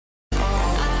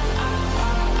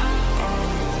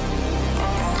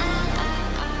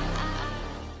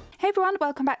everyone,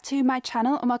 welcome back to my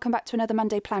channel and welcome back to another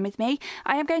Monday plan with me.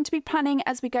 I am going to be planning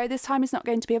as we go. This time is not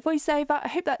going to be a voiceover. I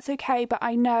hope that's okay, but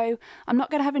I know I'm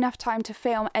not going to have enough time to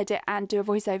film, edit and do a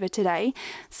voiceover today.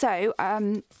 So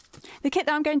the kit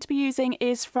that I'm going to be using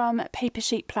is from Paper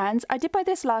Chic Plans. I did buy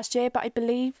this last year, but I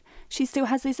believe she still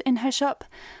has this in her shop.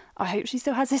 I hope she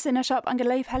still has this in her shop. I'm going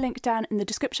to leave her link down in the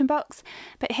description box.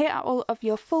 But here are all of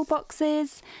your full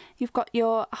boxes. You've got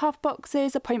your half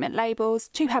boxes, appointment labels,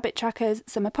 2 habit trackers,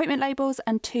 some appointment labels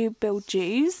and 2 bill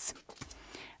dues.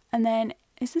 And then,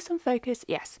 is this on focus?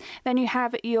 Yes. Then you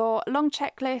have your long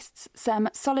checklists, some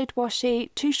solid washi,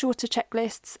 2 shorter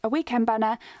checklists, a weekend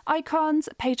banner, icons,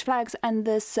 page flags and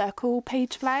the circle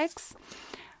page flags.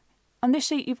 On this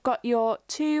sheet you've got your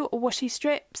 2 washi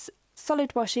strips,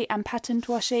 solid washi and patterned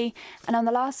washi, and on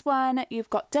the last one you've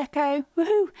got deco,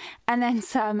 woohoo, and then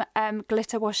some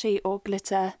glitter washi or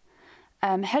glitter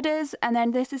headers, and then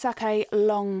this is like a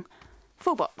long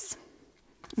full box.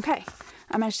 Okay,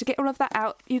 I managed to get all of that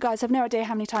out. You guys have no idea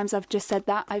how many times I've just said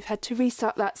that. I've had to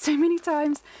restart that so many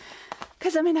times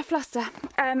because I'm in a fluster.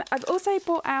 I've also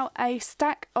bought out a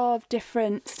stack of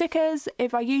different stickers.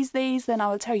 If I use these, then I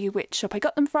will tell you which shop I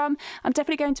got them from. I'm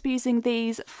definitely going to be using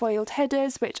these foiled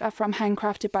headers, which are from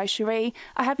Handcrafted by Cherie.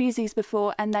 I have used these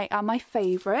before and they are my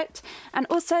favourite. And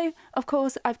also, of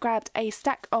course, I've grabbed a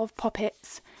stack of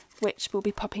poppets, which will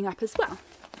be popping up as well.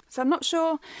 So I'm not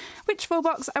sure which full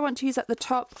box I want to use at the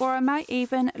top, or I might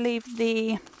even leave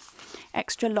the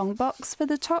extra long box for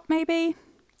the top maybe.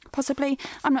 Possibly,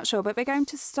 I'm not sure, but we're going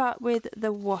to start with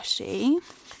the washi.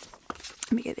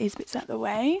 Let me get these bits out of the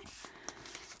way.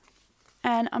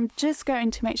 And I'm just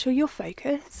going to make sure you're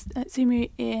focused. Let's zoom you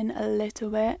in a little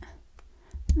bit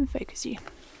and focus you.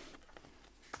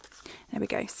 There we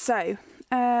go. So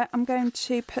I'm going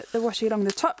to put the washi along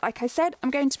the top. Like I said, I'm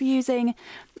going to be using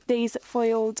these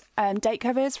foiled date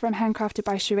covers from Handcrafted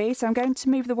by Cherie. So I'm going to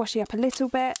move the washi up a little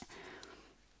bit.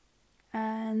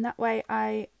 And that way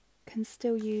I can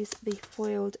still use the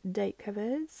foiled date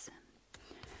covers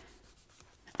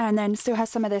and then still has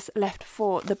some of this left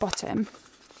for the bottom.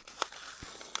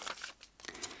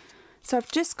 So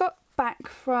I've just got back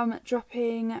from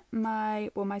dropping my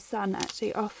son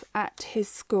actually off at his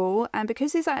school, and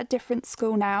because he's at a different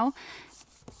school now,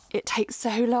 it takes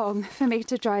so long for me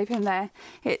to drive him there.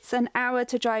 It's an hour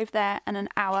to drive there and an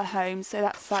hour home, so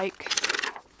that's like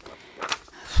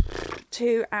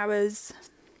 2 hours,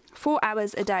 4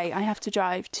 hours a day I have to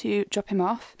drive to drop him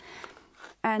off.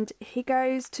 And he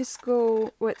goes to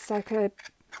school, it's like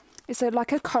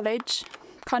a college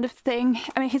kind of thing.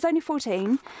 I mean, he's only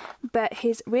 14, but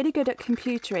he's really good at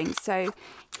computering, so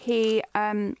he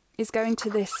is going to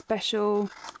this special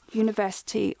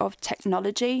University of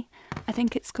Technology, I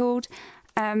think it's called.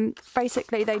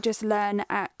 Basically they just learn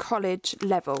at college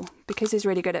level because he's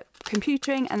really good at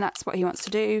computing and that's what he wants to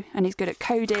do, and he's good at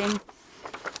coding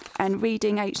and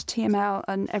reading HTML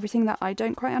and everything that I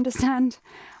don't quite understand.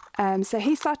 So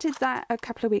he started that a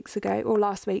couple of weeks ago, or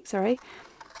last week, sorry.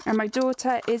 And my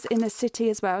daughter is in the city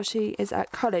as well. She is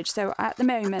at college. So at the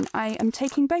moment I am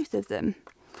taking both of them,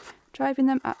 driving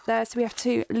them up there. So we have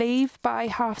to leave by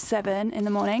 7:30 in the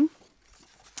morning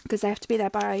because they have to be there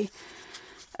by,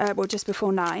 well, just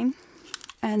before 9.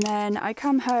 And then I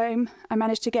come home, I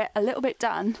manage to get a little bit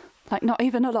done, like not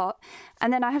even a lot,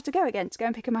 and then I have to go again to go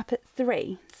and pick him up at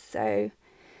 3. So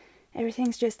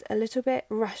everything's just a little bit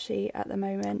rushy at the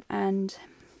moment and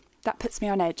that puts me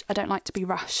on edge. I don't like to be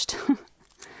rushed.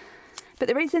 But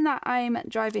the reason that I'm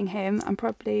driving him, and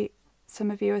probably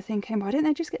some of you are thinking, why don't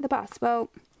they just get the bus?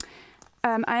 Well,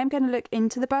 I am going to look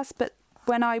into the bus, but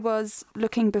when I was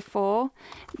looking before,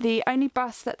 the only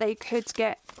bus that they could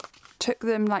get took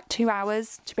them like 2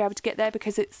 hours to be able to get there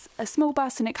because it's a small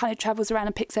bus and it kind of travels around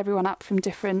and picks everyone up from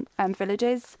different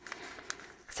villages.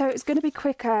 So it's going to be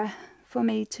quicker for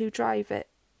me to drive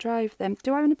them.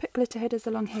 Do I want to put glitter headers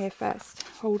along here first?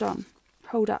 Hold on,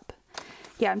 hold up.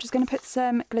 Yeah, I'm just going to put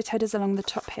some glitter headers along the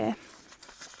top here.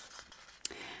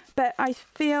 But I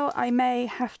feel I may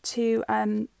have to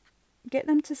get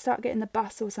them to start getting the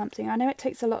bus or something. I know it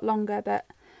takes a lot longer, but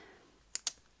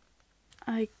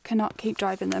I cannot keep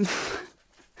driving them.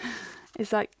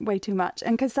 It's like way too much.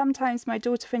 And because sometimes my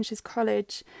daughter finishes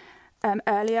college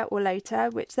earlier or later,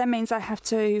 which then means I have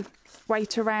to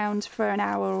wait around for an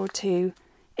hour or 2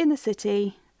 in the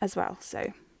city as well.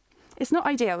 So it's not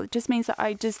ideal. It just means that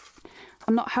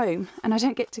I'm not home and I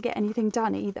don't get to get anything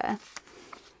done either.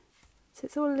 So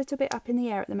it's all a little bit up in the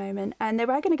air at the moment. And they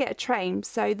were going to get a train.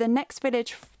 So the next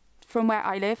village from where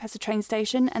I live has a train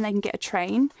station and they can get a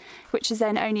train, which is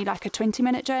then only like a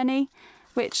 20-minute journey,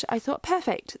 which I thought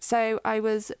perfect. So I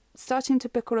was starting to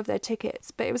book all of their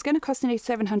tickets, but it was going to cost nearly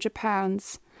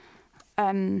 £700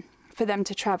 for them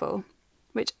to travel,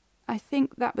 which I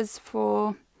think that was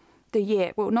for the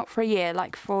year. Well, not for a year,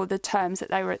 like for the terms that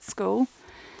they were at school.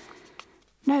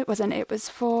 No, it wasn't. It was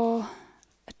for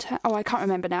a term. Oh, I can't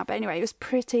remember now. But anyway, it was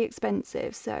pretty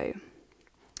expensive. So,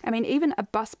 I mean, even a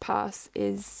bus pass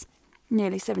is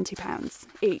nearly £70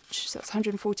 each. So it's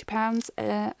 £140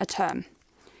 a term,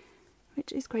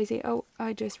 which is crazy. Oh,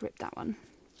 I just ripped that one.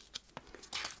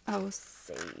 I'll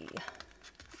see.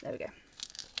 There we go.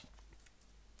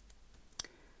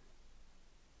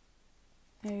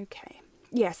 Okay.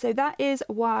 Yeah, so that is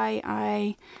why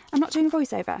I'm not doing a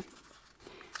voiceover.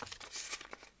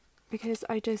 Because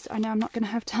I know I'm not going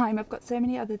to have time. I've got so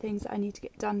many other things that I need to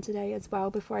get done today as well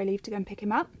before I leave to go and pick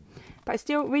him up. But I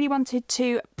still really wanted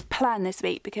to plan this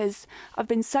week because I've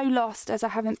been so lost as I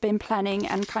haven't been planning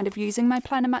and kind of using my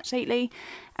planner much lately.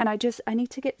 And I need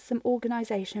to get some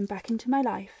organisation back into my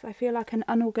life. I feel like an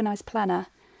unorganised planner.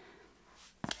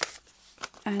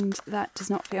 And that does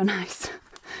not feel nice.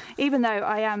 Even though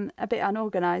I am a bit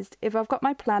unorganised, if I've got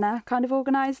my planner kind of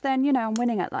organised, then, you know, I'm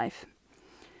winning at life.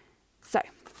 So,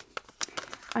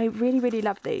 I really, really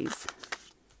love these.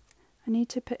 I need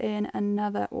to put in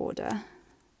another order.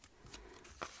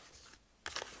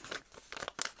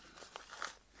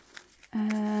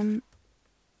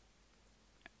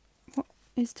 What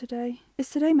is today? Is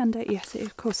today Monday? Yes,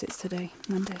 of course it's today.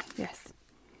 Monday, yes.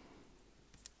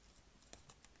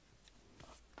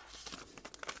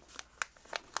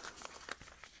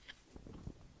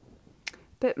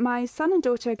 But my son and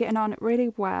daughter are getting on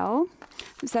really well.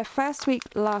 It was their first week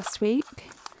last week.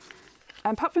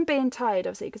 Apart from being tired,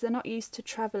 obviously, because they're not used to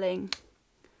travelling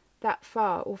that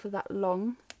far or for that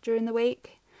long during the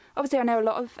week. Obviously, I know a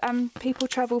lot of people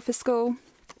travel for school,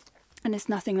 and it's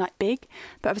nothing like big.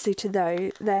 But obviously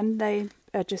to them, they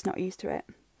are just not used to it.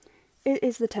 It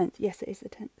is the 10th. Yes, it is the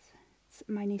 10th. It's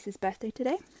my niece's birthday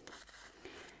today.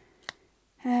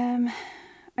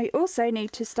 I also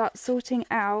need to start sorting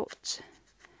out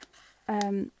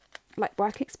like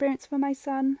work experience for my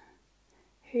son,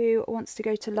 who wants to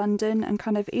go to London and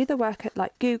kind of either work at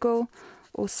like Google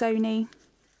or Sony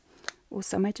or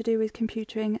somewhere to do with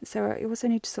computing. So I also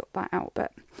need to sort that out,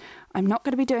 but I'm not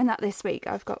going to be doing that this week.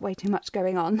 I've got way too much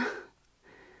going on.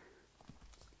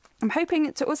 I'm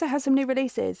hoping to also have some new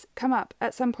releases come up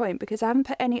at some point, because I haven't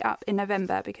put any up in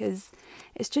November because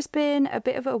it's just been a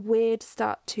bit of a weird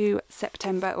start to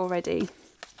September already,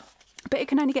 but it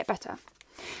can only get better.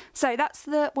 So that's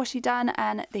the washi done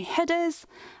and the headers.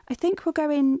 I think we'll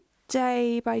go in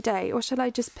day by day, or shall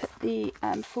I just put the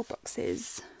full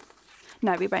boxes?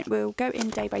 No, we won't. We'll go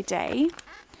in day by day.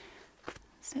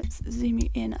 So let's zoom you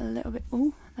in a little bit.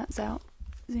 Oh, that's out.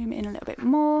 Zoom in a little bit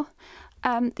more.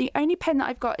 The only pen that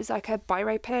I've got is like a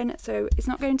biro pen, so it's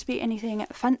not going to be anything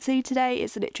fancy today.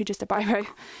 It's literally just a biro.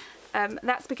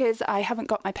 That's because I haven't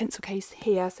got my pencil case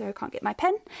here, so I can't get my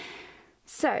pen.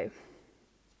 So,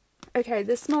 okay,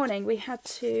 this morning we had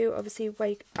to obviously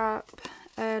wake up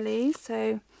early,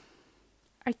 so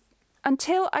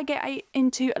until I get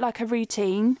into like a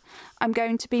routine, I'm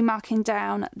going to be marking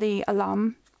down the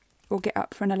alarm, or get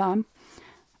up for an alarm.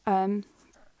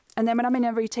 And then when I'm in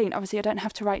a routine, obviously I don't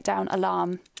have to write down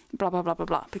alarm, blah, blah, blah, blah,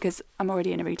 blah, because I'm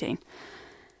already in a routine.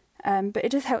 But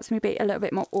it just helps me be a little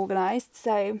bit more organised.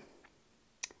 So,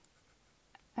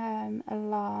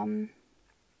 alarm,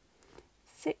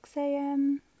 6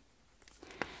 AM.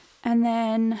 And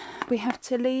then we have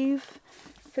to leave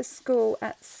for school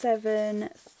at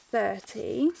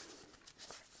 7:30,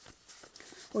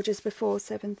 or just before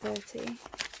 7:30,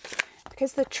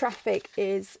 because the traffic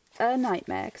is a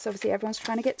nightmare, because obviously everyone's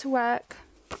trying to get to work.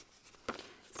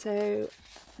 So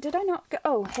did I not go?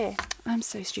 Oh, here, I'm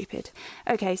so stupid.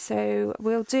 Okay, so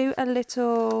we'll do a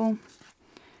little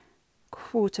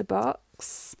quarter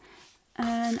box.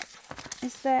 And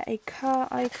is there a car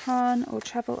icon or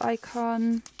travel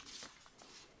icon?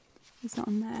 It's not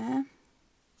on there.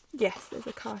 Yes, there's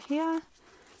a car here.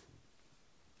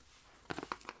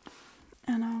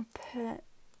 And I'll put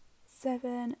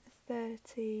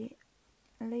 7:30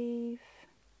 leave.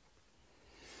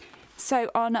 So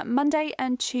on Monday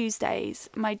and Tuesdays,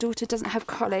 my daughter doesn't have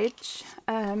college.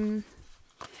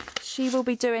 She will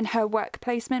be doing her work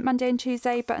placement Monday and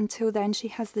Tuesday, but until then she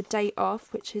has the day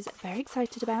off, which is very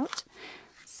excited about.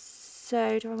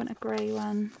 So do I want a grey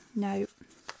one? No.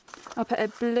 I'll put a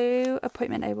blue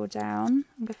appointment label down.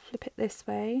 I'm going to flip it this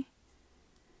way.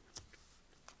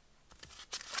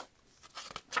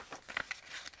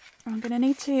 I'm going to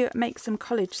need to make some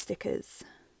college stickers.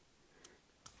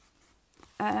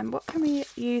 What can we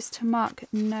use to mark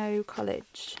no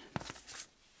college?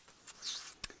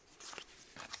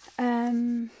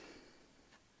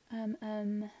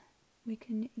 we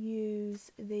can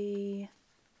use the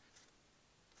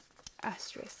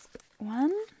asterisk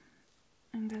one.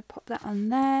 I'm going to pop that on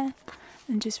there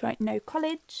and just write no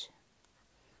college.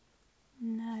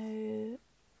 No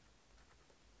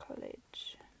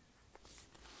college.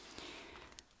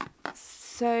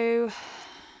 So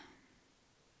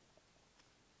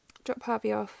drop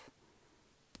Harvey off.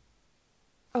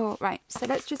 Oh, right, so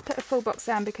let's just put a full box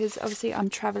down because obviously I'm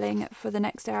travelling for the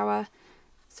next hour,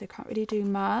 so can't really do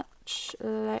much.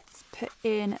 Let's put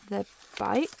in the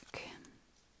bike.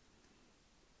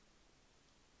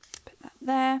 Put that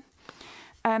there.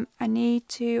 I need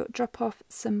to drop off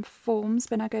some forms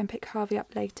when I go and pick Harvey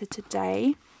up later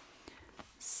today.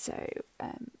 So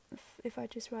if I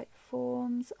just write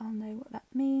forms, I'll know what that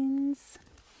means.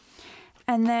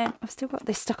 And then I've still got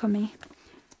this stuck on me.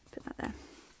 Put that there.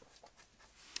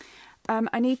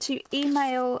 I need to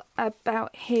email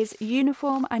about his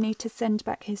uniform. I need to send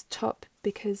back his top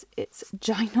because it's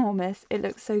ginormous. It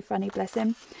looks so funny, bless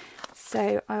him.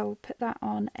 So I'll put that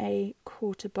on a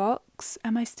quarter box.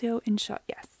 Am I still in shot?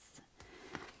 Yes.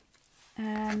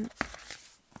 Do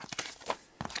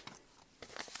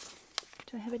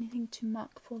I have anything to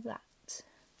mark for that?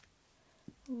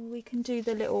 We can do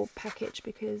the little package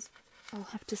because I'll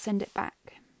have to send it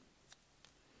back.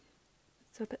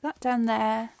 So I'll put that down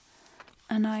there.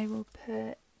 And I will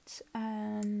put,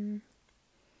 I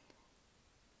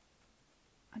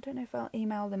don't know if I'll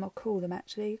email them or call them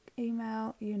actually.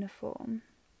 Email uniform.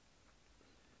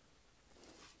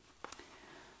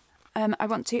 I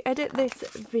want to edit this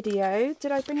video.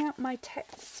 Did I bring out my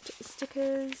text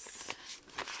stickers?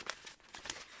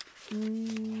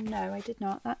 No, I did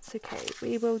not. That's okay.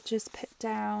 We will just put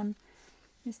down,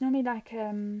 it's normally like,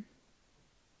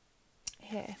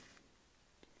 here.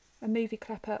 A movie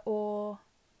clapper, or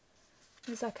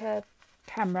there's like a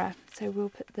camera, so we'll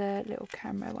put the little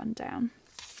camera one down.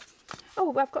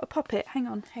 Oh, I've got a poppet. Hang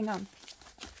on.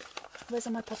 Where's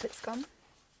all my poppets gone?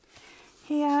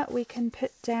 Here we can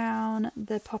put down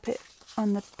the poppet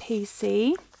on the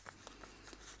PC.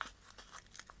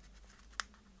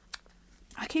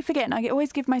 I keep forgetting, I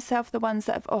always give myself the ones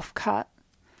that have off-cut,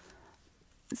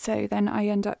 so then I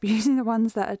end up using the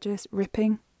ones that are just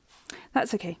ripping.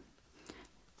 That's okay.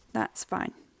 That's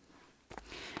fine.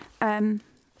 No,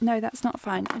 that's not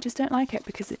fine. I just don't like it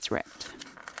because it's ripped.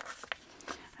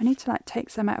 I need to like take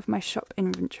some out of my shop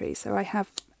inventory so I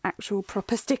have actual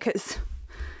proper stickers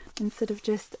instead of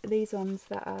just these ones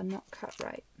that are not cut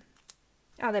right.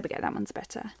 Oh, there we go. That one's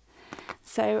better.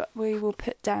 So we will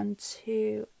put down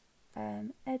to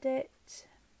edit,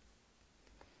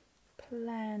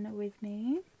 plan with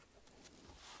me.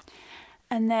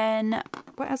 And then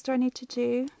what else do I need to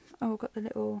do? Oh, I've got the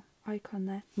little icon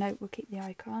there. No, we'll keep the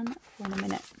icon for in a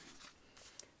minute.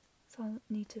 So I'll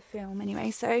need to film anyway.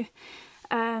 So,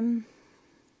 oh,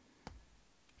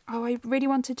 I really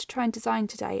wanted to try and design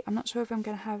today. I'm not sure if I'm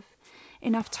going to have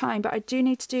enough time, but I do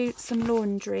need to do some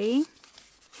laundry.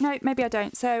 No, maybe I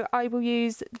don't. So I will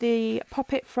use the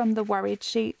poppet from the Worried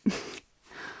sheet.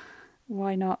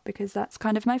 Why not? Because that's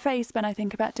kind of my face when I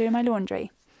think about doing my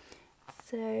laundry.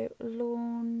 So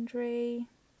laundry.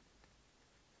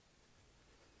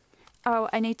 Oh,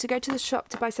 I need to go to the shop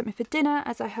to buy something for dinner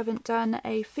as I haven't done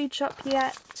a food shop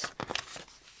yet.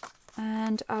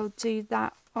 And I'll do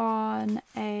that on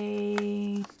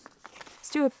a,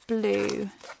 let's do a blue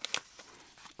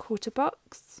quarter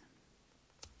box.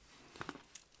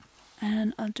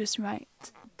 And I'll just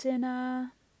write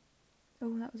dinner.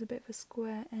 Oh, that was a bit of a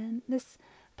square end. This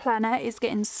planner is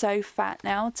getting so fat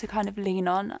now to kind of lean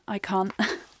on. I can't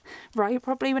write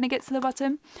properly when it gets to the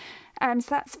bottom. So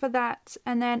that's for that.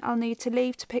 And then I'll need to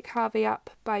leave to pick Harvey up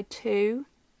by 2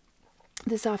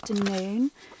 this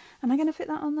afternoon. Am I going to fit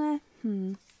that on there?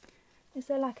 Is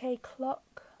there like a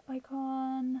clock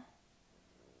icon?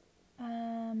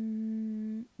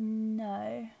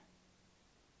 No.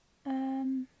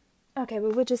 Okay,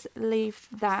 well, we'll just leave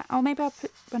that. Oh, maybe I'll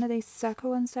put one of these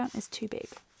circle ones down. It's too big.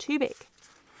 Too big.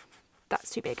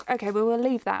 That's too big. Okay, well, we'll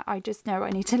leave that. I just know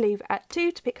I need to leave at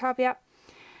 2 to pick Harvey up.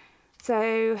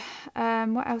 So,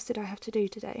 what else did I have to do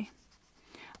today?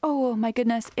 Oh my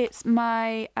goodness, it's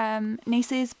my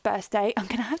niece's birthday. I'm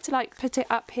going to have to like put it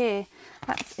up here.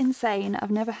 That's insane.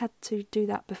 I've never had to do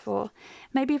that before.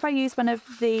 Maybe if I use one of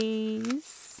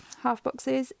these half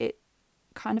boxes, it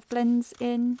kind of blends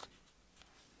in.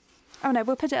 Oh no,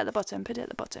 we'll put it at the bottom. Put it at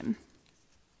the bottom.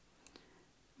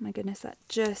 My goodness, that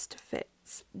just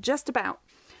fits. Just about.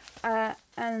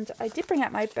 And I did bring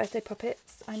out my birthday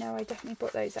poppets. I know I definitely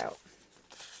brought those out.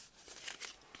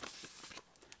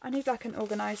 I need like an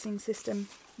organising system.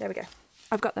 There we go.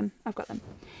 I've got them. I've got them.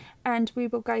 And we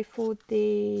will go for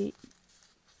the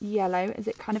yellow as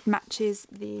it kind of matches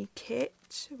the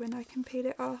kit when I can peel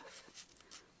it off.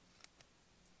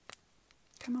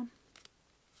 Come on.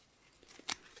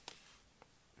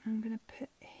 I'm going to put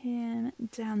him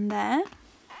down there.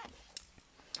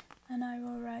 And I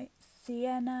will write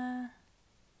Sienna.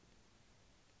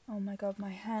 Oh my god,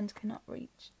 my hand cannot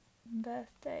reach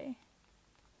birthday.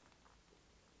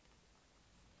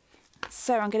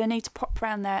 So I'm going to need to pop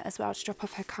round there as well to drop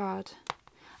off her card.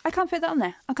 I can't fit that on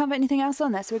there. I can't fit anything else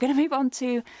on there. So we're going to move on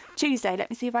to Tuesday. Let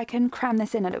me see if I can cram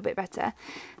this in a little bit better.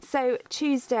 So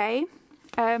Tuesday,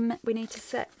 we need to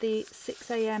set the 6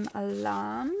 AM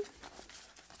alarm.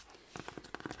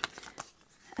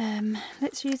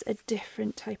 Let's use a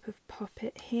different type of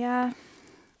poppet here.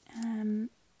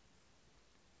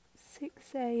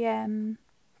 6 AM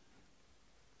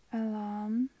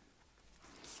alarm.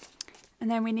 And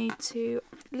then we need to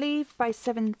leave by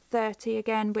 7:30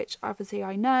 again, which obviously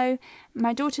I know.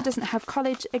 My daughter doesn't have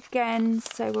college again,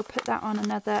 so we'll put that on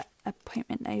another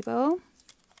appointment label.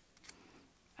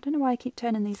 I don't know why I keep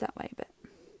turning these that way, but...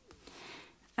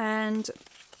 And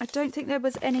I don't think there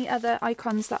was any other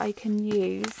icons that I can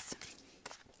use.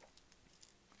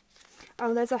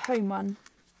 Oh, there's a home one,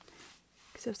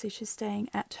 because obviously she's staying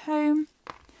at home.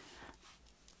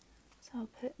 So I'll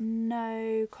put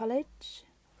no college.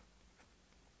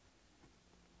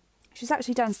 She's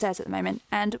actually downstairs at the moment,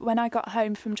 and when I got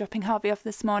home from dropping Harvey off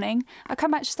this morning, I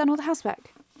come back, she's done all the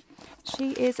housework.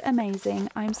 She is amazing.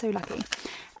 I'm so lucky.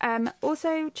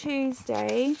 Also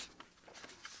Tuesday,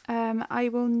 I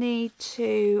will need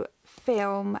to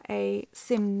film a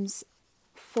Sims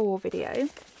 4 video.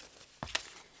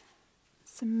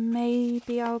 So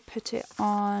maybe I'll put it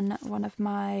on one of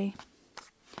my...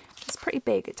 It's pretty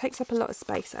big. It takes up a lot of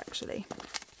space actually.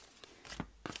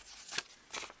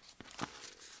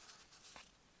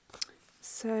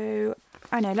 So,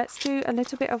 I know, let's do a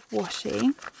little bit of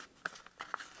washi,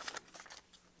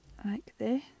 like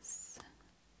this,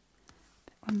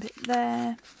 put one bit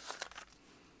there.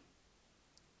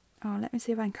 Oh, let me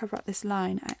see if I can cover up this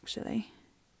line actually.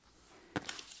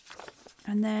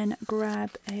 And then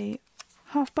grab a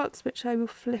half box, which I will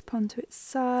flip onto its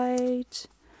side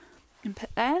and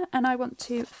put there. And I want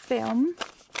to film,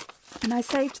 and I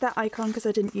saved that icon because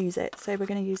I didn't use it, so we're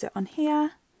going to use it on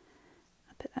here.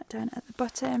 Put that down at the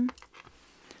bottom,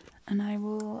 and I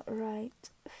will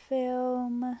write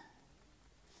film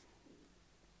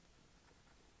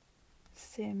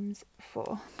Sims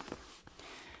 4,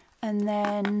 and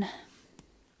then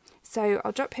so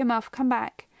I'll drop him off, come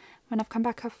back. When I've come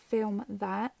back I'll film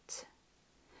that.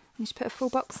 I need to put a full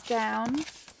box down,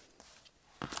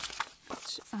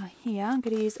 which are here. I'm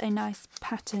going to use a nice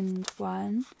patterned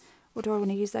one, or do I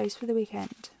want to use those for the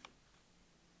weekend?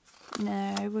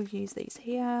 No, we'll use these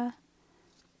here.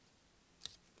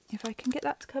 If I can get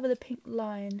that to cover the pink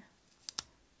line,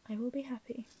 I will be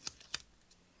happy.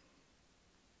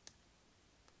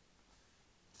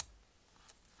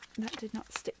 That did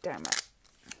not stick down right.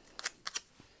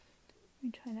 Let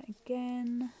me try that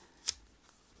again.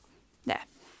 There.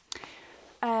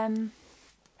 Oh,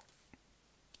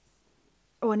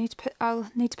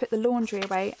 I'll need to put the laundry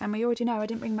away, and we already know I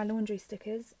didn't bring my laundry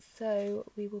stickers, so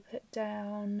we will put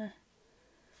down...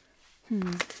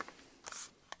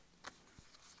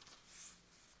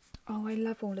 Oh, I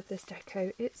love all of this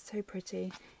deco. It's so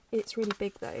pretty. It's really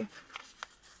big though.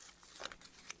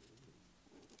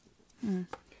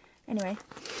 Anyway,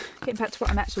 getting back to what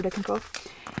I'm actually looking for.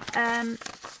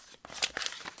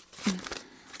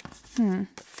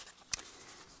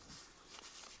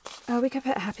 Oh, we could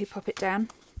put a happy poppet down,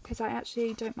 because I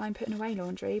actually don't mind putting away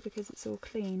laundry because it's all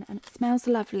clean and it smells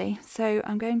lovely. So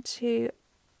I'm going to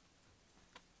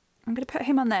put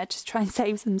him on there, just try and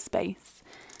save some space.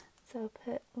 So I'll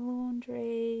put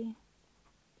laundry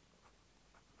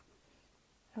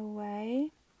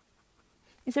away.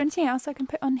 Is there anything else I can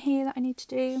put on here that I need to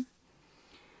do?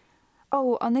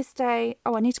 Oh, on this day,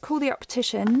 I need to call the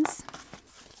opticians.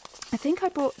 I think I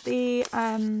bought the,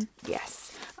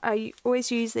 yes, I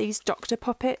always use these doctor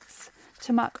poppets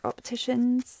to mark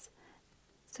opticians.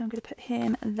 So I'm going to put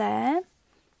him there.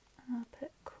 I'll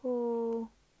put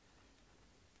call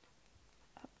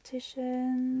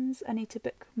opticians. I need to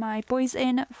book my boys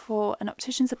in for an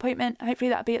optician's appointment. Hopefully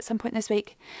that'll be at some point this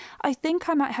week. I think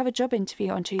I might have a job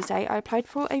interview on Tuesday. I applied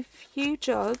for a few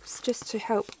jobs just to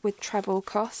help with travel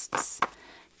costs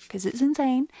because it's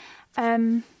insane.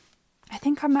 I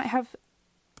think I might have,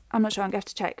 I'm not sure, I'm going to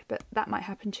have to check, but that might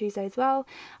happen Tuesday as well.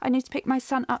 I need to pick my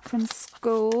son up from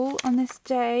school on this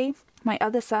day. My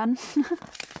other son.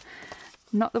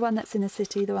 Not the one that's in the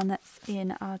city, the one that's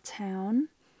in our town.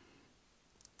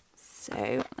 So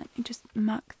So let me just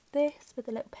mark this with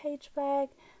a little page flag,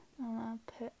 and I'll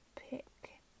pick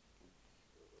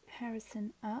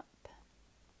Harrison up.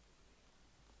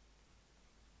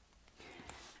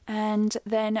 And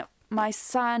then my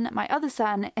other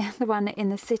son, the one in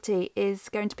the city, is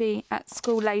going to be at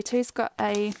school later.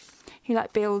 He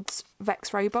like builds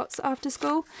Vex robots after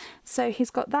school. So he's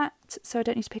got that, so I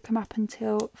don't need to pick him up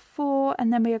until 4.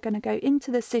 And then we are going to go into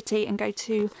the city and go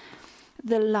to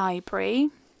the library.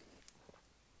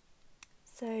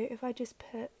 So if I just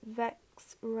put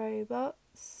Vex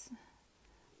robots,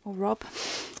 or Rob,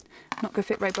 not going to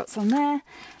fit robots on there.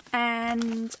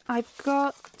 And I've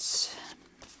got,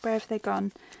 where have they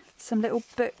gone? Some little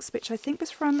books, which I think was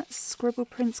from Scribble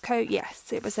Prince Co.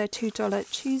 Yes, it was a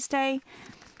 $2 Tuesday.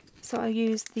 So I'll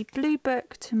use the blue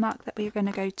book to mark that we are going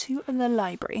to go to the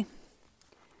library.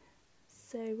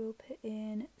 So we'll put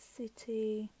in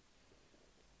city,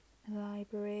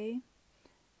 library.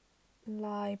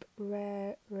 They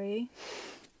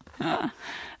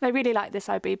really like this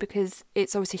library because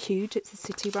it's obviously huge. It's a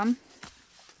city one.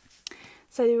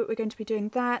 So we're going to be doing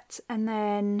that, and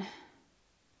then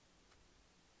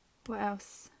what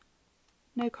else?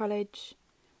 No college.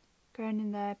 Going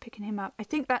in there, picking him up. I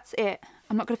think that's it.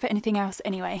 I'm not going to fit anything else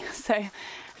anyway. So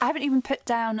I haven't even put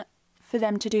down for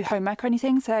them to do homework or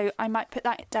anything. So I might put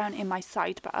that down in my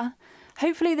sidebar.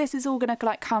 Hopefully this is all going to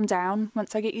like calm down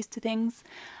once I get used to things.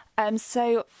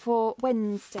 So for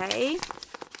Wednesday,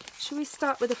 should we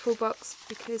start with a full box?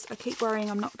 Because I keep worrying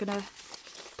I'm not going to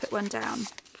put one down.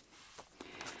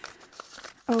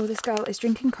 Oh, this girl is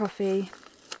drinking coffee.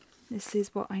 This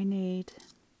is what I need.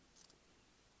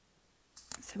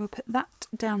 So we'll put that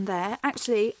down there.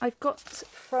 Actually, I've got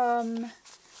from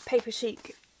Paper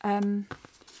Chic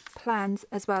Plans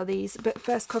as well, these But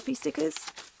First coffee stickers.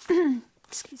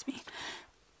 Excuse me.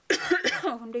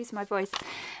 Oh, I'm losing my voice.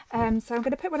 So I'm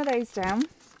going to put one of those down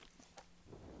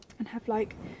and have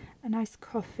like a nice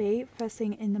coffee first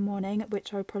thing in the morning,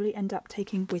 which I'll probably end up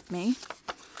taking with me.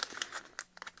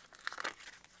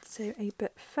 So a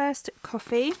But First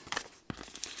coffee.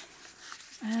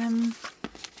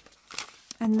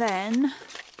 And then,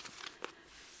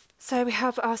 so we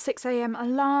have our 6 AM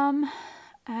alarm.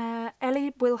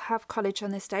 Ellie will have college on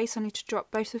this day, so I need to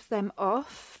drop both of them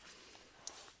off.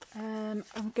 I'm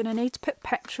going to need to put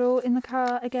petrol in the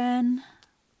car again,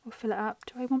 or fill it up.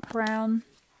 Do I want brown?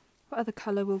 What other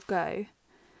colour will go?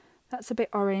 That's a bit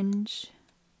orange.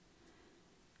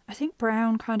 I think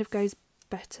brown kind of goes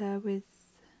better with,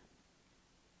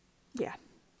 yeah,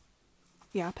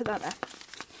 I'll put that there.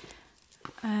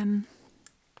 I'm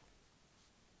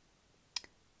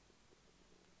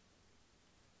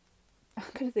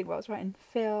going to think what I was writing.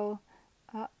 Fill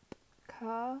up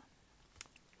car.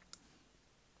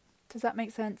 Does that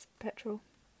make sense? Petrol.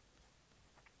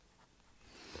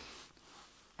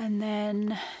 And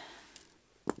then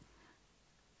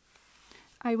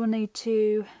I will need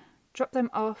to drop them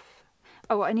off.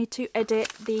 Oh, I need to edit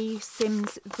the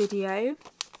Sims video.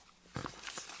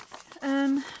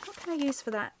 What can I use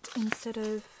for that instead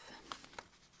of...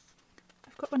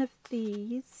 I've got one of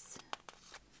these.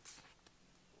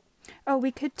 Oh,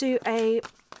 we could do a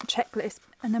checklist.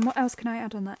 And then what else can I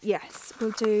add on that? Yes,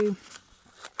 we'll do...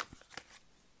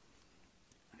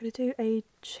 I'm going to do a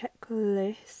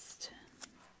checklist.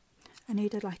 I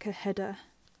needed like a header.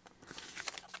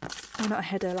 Oh, not a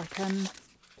header, like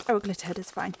oh, a glitter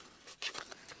header's fine.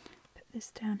 Put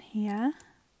this down here.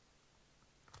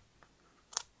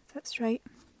 Is that straight?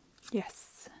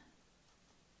 Yes.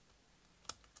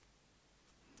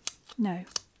 No,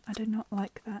 I do not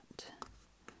like that.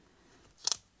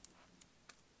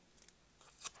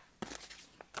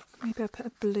 Maybe I'll put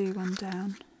a blue one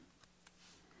down.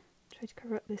 Try to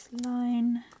cover up this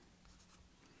line.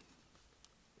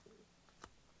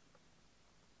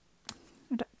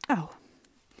 Oh,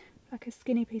 like a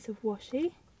skinny piece of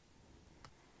washi.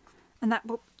 And that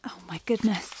will, oh my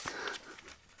goodness.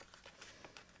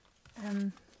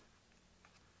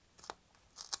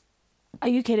 Are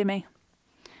you kidding me?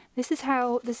 This is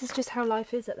just how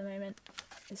life is at the moment.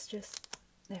 It's just,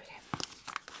 there we go.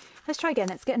 Let's try again.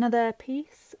 Let's get another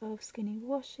piece of skinny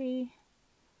washi.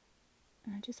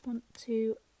 And I just want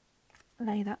to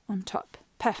lay that on top.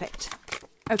 Perfect.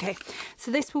 Okay, so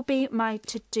this will be my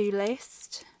to-do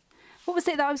list. What was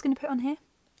it that I was going to put on here?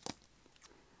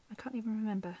 I can't even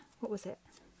remember. What was it?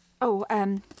 Oh,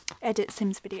 edit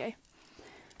Sims video.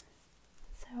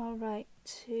 So I'll write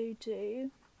to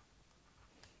do.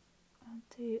 I'll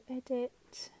do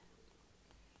edit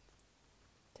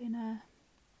dinner.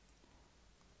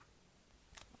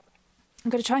 I'm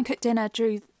going to try and cook dinner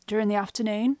during the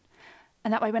afternoon,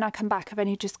 and that way when I come back I've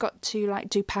only just got to like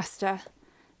do pasta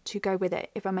to go with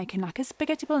it if I'm making like a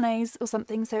spaghetti bolognese or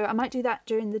something. So I might do that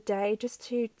during the day just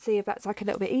to see if that's like a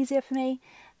little bit easier for me.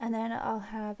 And then I'll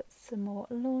have some more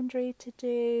laundry to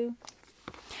do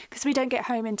because we don't get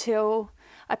home until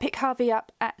I pick Harvey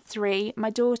up at 3. My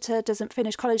daughter doesn't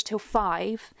finish college till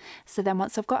 5. So then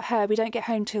once I've got her, we don't get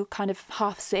home till kind of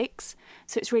 6:30.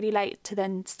 So it's really late to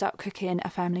then start cooking a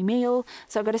family meal.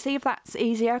 So I've got to see if that's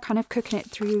easier, kind of cooking it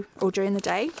through or during the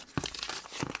day.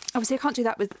 Obviously I can't do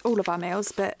that with all of our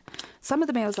meals, but some of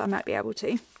the meals I might be able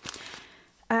to.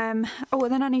 Oh,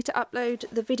 and then I need to upload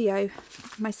the video,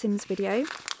 my Sims video.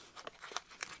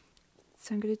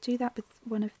 So I'm going to do that with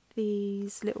one of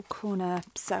these little corner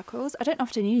circles. I don't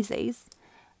often use these.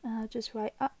 I'll just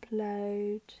write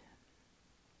upload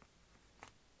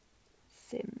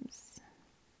Sims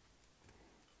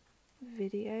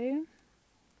video.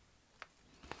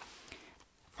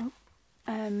 Oh,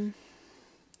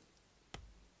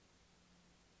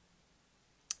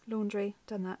 laundry,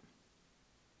 done that.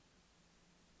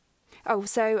 Oh,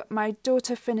 so my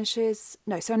daughter finishes,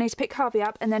 no, so I need to pick Harvey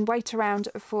up and then wait around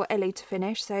for Ellie to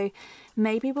finish. So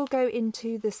maybe we'll go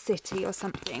into the city or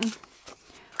something.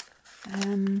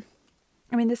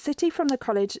 I mean, the city from the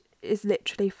college is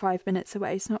literally 5 minutes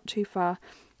away. It's not too far.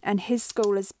 And his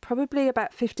school is probably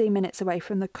about 15 minutes away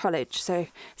from the college. So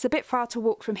it's a bit far to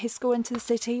walk from his school into the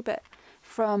city, but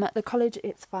from the college,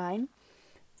 it's fine.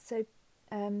 So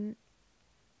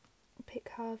pick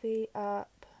Harvey up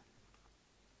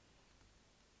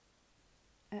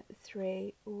at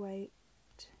 3, wait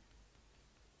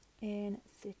in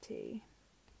city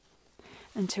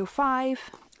until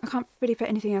 5. I can't really fit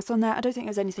anything else on there. I don't think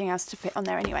there's anything else to fit on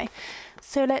there anyway.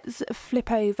 So let's flip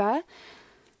over.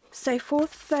 So for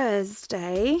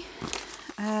Thursday,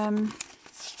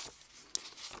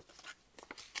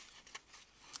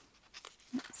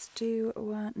 let's do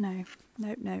one, no,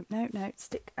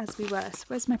 stick as we were. So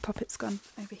where's my poppets gone?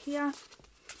 Over here.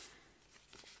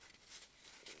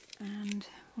 And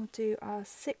we'll do our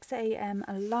 6 AM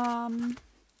alarm.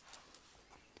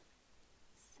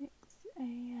 6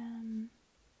 AM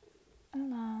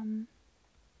alarm.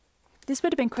 This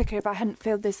would have been quicker if I hadn't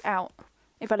filled this out.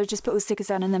 If I'd have just put all the stickers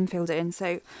down and then filled it in.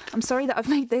 So I'm sorry that I've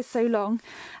made this so long.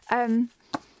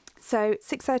 So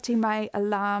 6:30 my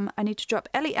alarm. I need to drop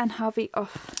Ellie and Harvey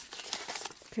off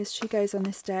because she goes on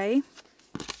this day.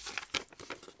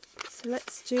 So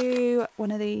let's do one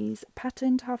of these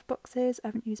patterned half boxes. I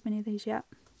haven't used many of these yet.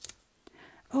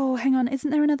 Oh, hang on.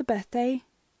 Isn't there another birthday?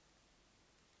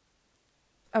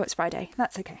 Oh, it's Friday.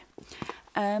 That's okay.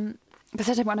 Because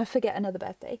I don't want to forget another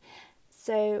birthday.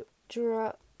 So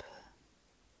drop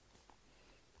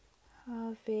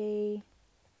Harvey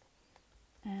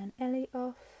and Ellie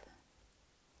off.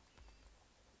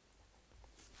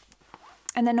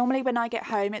 And then normally when I get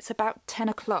home, it's about 10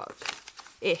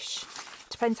 o'clock-ish.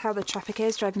 Depends how the traffic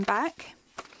is driving back.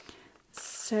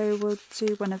 So we'll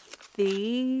do one of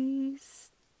these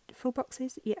full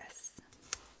boxes. Yes.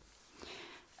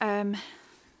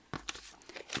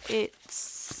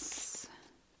 It's...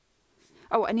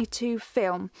 Oh, I need to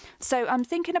film. So I'm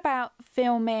thinking about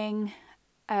filming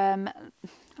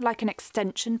like an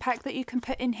extension pack that you can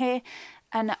put in here.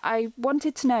 And I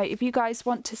wanted to know if you guys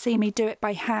want to see me do it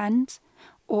by hand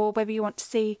or whether you want to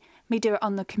see me do it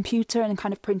on the computer and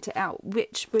kind of print it out,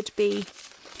 which would be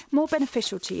more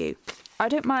beneficial to you. I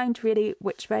don't mind really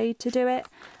which way to do it,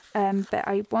 but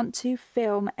I want to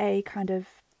film a kind of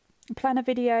planner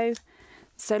video.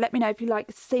 So let me know if you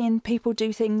like seeing people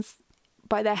do things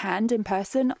by their hand in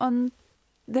person on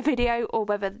the video or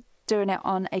whether doing it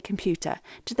on a computer.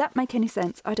 Did that make any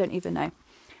sense? I don't even know.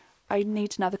 I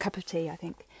need another cup of tea, I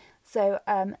think. So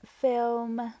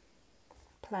film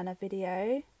planner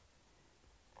video.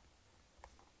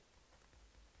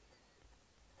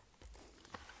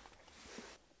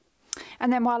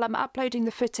 And then while I'm uploading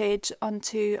the footage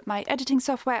onto my editing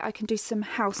software, I can do some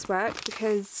housework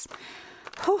because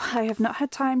I have not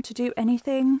had time to do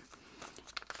anything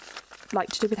like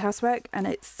to do with housework, and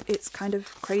it's kind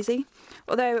of crazy.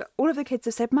 Although all of the kids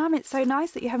have said, Mum, it's so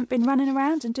nice that you haven't been running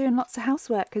around and doing lots of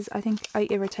housework, because I think I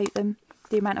irritate them,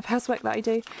 the amount of housework that I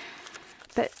do.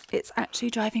 But it's actually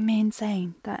driving me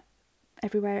insane that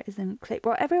everywhere isn't clean.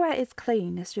 Well, everywhere is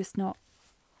clean, it's just not...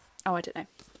 Oh, I don't know.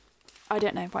 I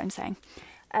don't know what I'm saying.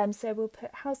 So we'll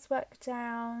put housework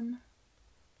down.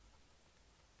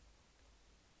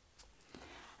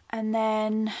 And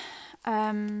then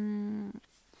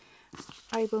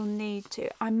I will need to...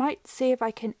 I might see if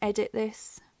I can edit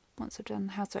this once I've done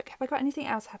the housework. Have I got anything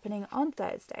else happening on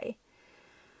Thursday?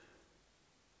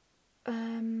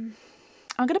 I'm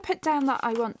going to put down that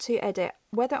I want to edit.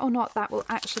 Whether or not that will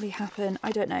actually happen,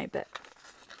 I don't know, but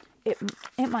it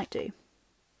might do.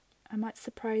 I might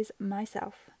surprise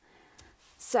myself.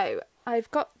 So I've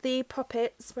got the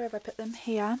poppets, where have I put them?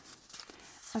 Here.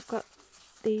 I've got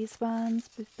these ones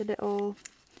with the little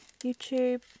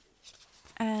YouTube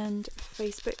and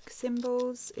Facebook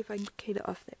symbols. If I can peel it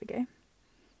off, there we go.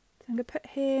 So I'm going to put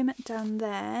him down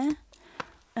there,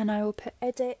 and I will put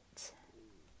edit.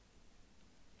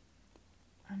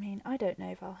 I mean, I don't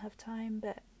know if I'll have time,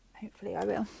 but hopefully I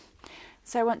will.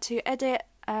 So I want to edit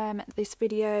this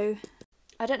video.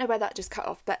 I don't know where that just cut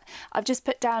off, but I've just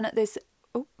put down this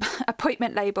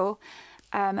appointment label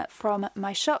from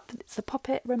my shop. It's the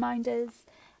poppet reminders,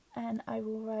 and I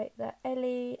will write that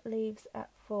Ellie leaves at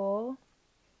 4.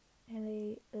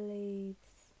 Ellie leaves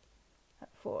at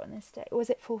 4 on this day. Or was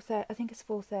it 4:30? I think it's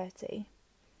 4:30.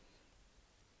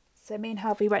 So me and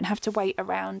Harvey won't have to wait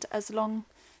around as long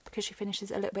because she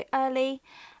finishes a little bit early.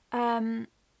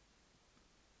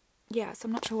 Yeah, so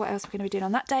I'm not sure what else we're going to be doing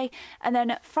on that day. And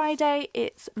then Friday,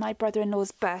 it's my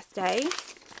brother-in-law's birthday.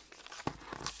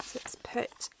 So let's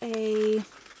put a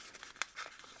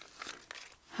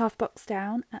half box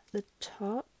down at the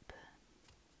top.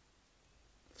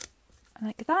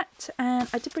 Like that. And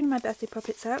I did bring my birthday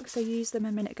poppets out because I used them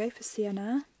a minute ago for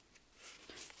Sienna.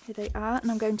 Here they are. And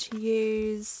I'm going to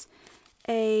use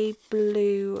a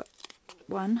blue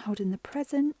one holding the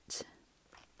present.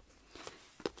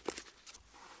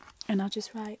 And I'll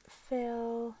just write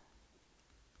Phil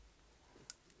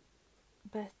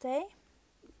birthday.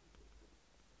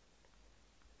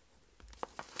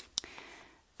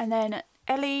 And then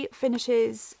Ellie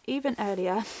finishes even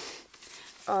earlier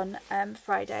on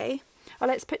Friday. Oh,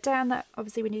 let's put down that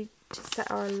obviously we need to set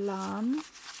our alarm.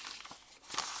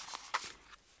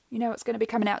 You know what's going to be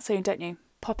coming out soon, don't you?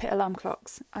 Poppet alarm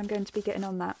clocks. I'm going to be getting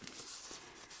on that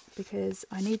because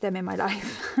I need them in my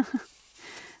life.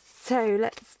 So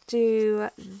let's do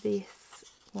this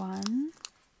one.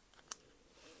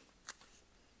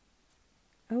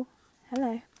 Oh,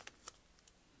 hello.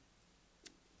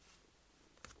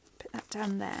 Put that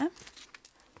down there.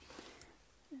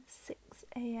 6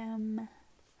 AM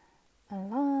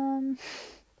alarm.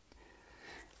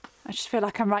 I just feel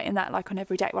like I'm writing that like on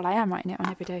every day. Well, I am writing it on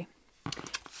every day.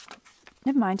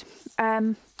 Never mind.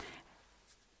 I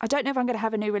don't know if I'm going to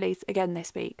have a new release again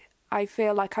this week. I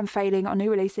feel like I'm failing on new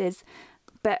releases,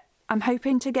 but I'm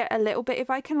hoping to get a little bit. If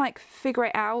I can like figure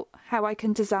it out how I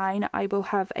can design, I will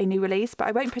have a new release, but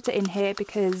I won't put it in here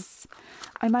because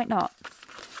I might not.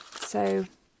 So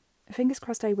fingers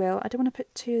crossed I will. I don't want to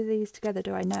put 2 of these together,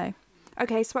 do I? No.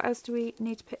 Okay, so what else do we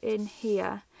need to put in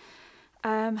here?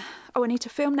 Oh, I need to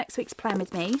film next week's plan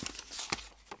with me.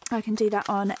 I can do that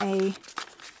on a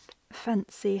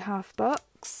fancy half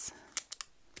box.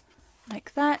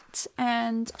 Like that.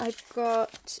 And I've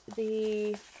got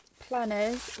the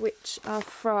planners, which are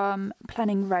from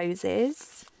Planning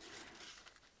Roses.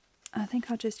 I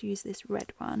think I'll just use this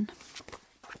red one.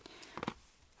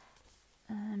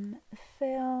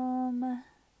 Film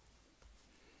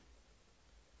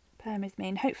plan with me,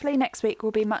 and hopefully next week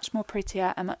will be much more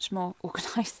prettier and much more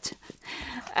organised.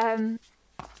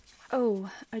 Oh,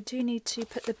 I do need to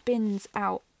put the bins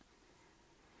out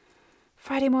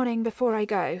Friday morning before I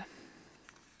go.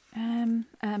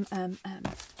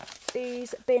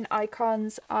 These bin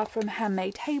icons are from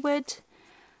Handmade Hayward.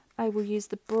 I will use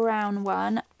the brown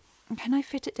one. Can I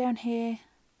fit it down here?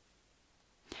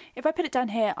 If I put it down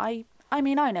here, I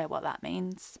mean, I know what that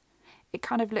means. It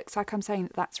kind of looks like I'm saying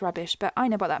that that's rubbish, but I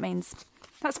know what that means.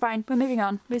 That's fine. We're moving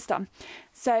on. We're done.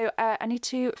 So I need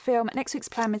to film next week's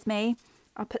plan with me.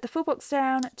 I'll put the full box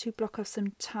down to block off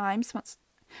some time. So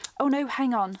oh no,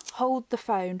 hang on. Hold the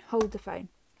phone. Hold the phone.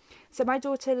 So my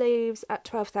daughter leaves at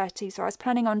 12:30, so I was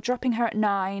planning on dropping her at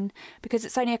 9 because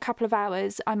it's only a couple of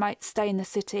hours. I might stay in the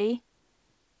city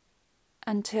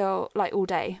until, like, all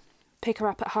day. Pick her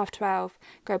up at 12:30,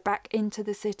 go back into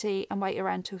the city and wait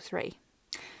around till 3.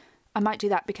 I might do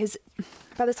that because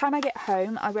by the time I get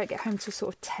home, I won't get home till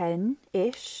sort of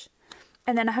 10-ish.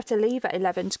 And then I have to leave at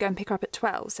 11 to go and pick her up at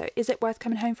 12. So is it worth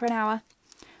coming home for an hour?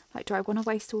 Like, do I want to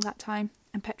waste all that time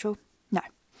and petrol? No.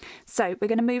 So we're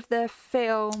going to move the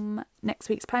film next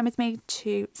week's plan with me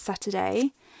to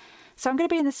Saturday. So I'm going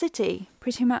to be in the city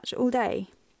pretty much all day.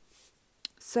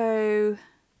 So,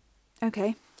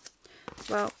 okay.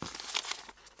 Well,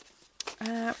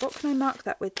 what can I mark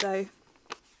that with though?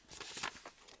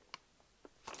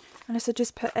 Unless I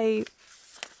just put a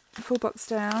full box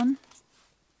down.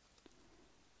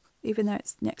 Even though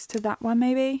it's next to that one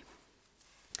maybe.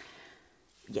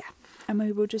 Yeah. And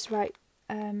we will just write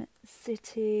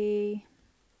city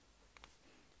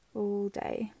all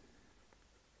day.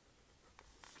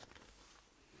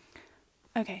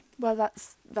 Okay, well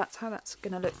that's how that's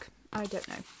gonna look I don't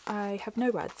know. I have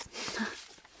no words.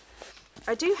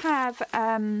 I do have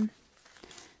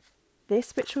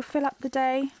this, which will fill up the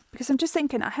day, because I'm just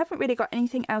thinking I haven't really got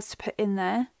anything else to put in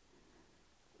there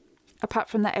apart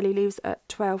from that Ellie leaves at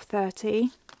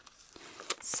 12:30.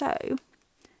 So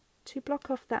to block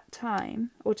off that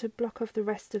time, or to block off the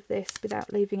rest of this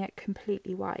without leaving it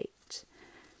completely white,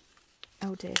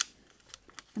 oh dear,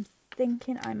 I'm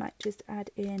thinking I might just add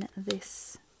in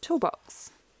this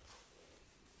toolbox.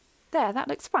 There, that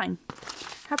looks fine.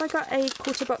 Have I got a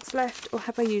quarter box left, or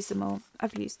have I used them all?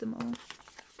 I've used them all.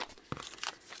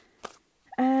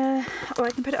 Or I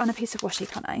can put it on a piece of washi,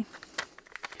 can't I?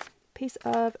 Piece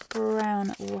of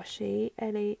brown washi.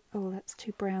 Ellie, oh, that's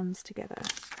two browns together.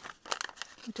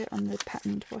 I'll do it on the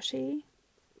patterned washi.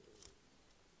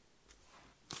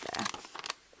 There.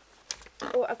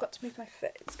 Oh, I've got to move my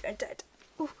foot. It's going dead.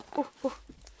 Ooh, ooh, ooh.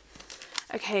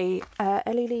 Okay,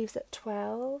 Ellie leaves at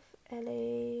 12.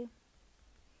 Ellie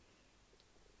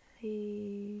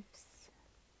leaves...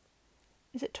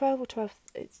 Is it 12 or 12?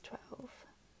 It's 12.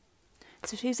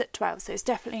 So she's at 12, so it's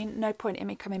definitely no point in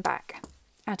me coming back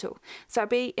at all. So I'll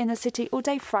be in the city all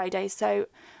day Friday, so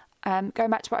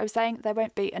going back to what I was saying, there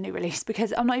won't be a new release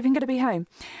because I'm not even going to be home.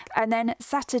 And then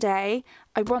Saturday,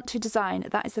 I want to design.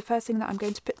 That is the first thing that I'm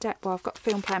going to put down. Well, I've got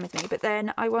film plan with me, but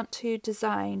then I want to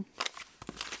design.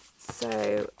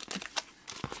 So,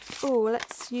 oh,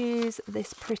 let's use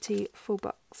this pretty full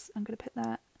box. I'm going to put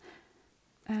that.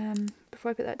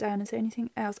 Before I put that down, is there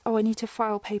anything else? Oh, I need to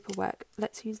file paperwork.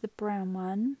 Let's use the brown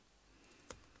one.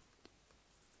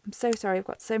 I'm so sorry, I've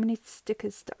got so many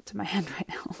stickers stuck to my hand right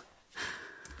now.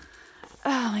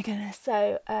 Oh my goodness.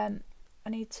 So I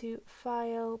need to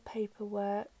file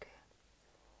paperwork.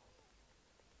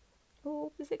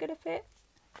 Oh, is it going to fit?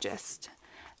 Just.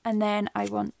 And then I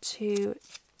want to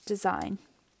design.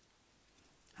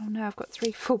 Oh no, I've got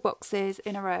 3 full boxes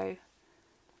in a row.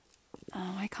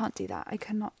 Oh, I can't do that. I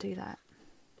cannot do that.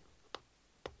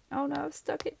 Oh no, I've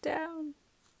stuck it down.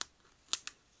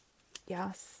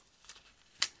 Yes.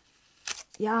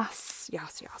 Yes,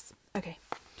 yes, yes. Okay.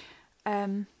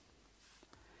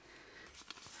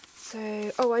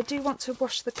 So, oh, I do want to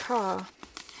wash the car.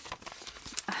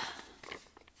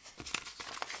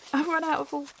 I've run out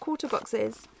of all quarter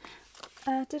boxes.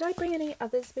 Did I bring any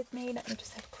others with me? Let me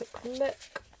just have a quick look.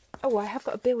 Oh, I have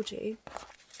got a bill due.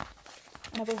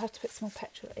 And I will have to put some more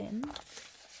petrol in.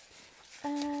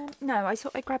 No, I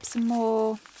thought I grabbed some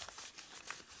more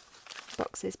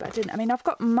boxes, but I didn't. I mean, I've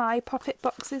got my pop-it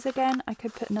boxes again. I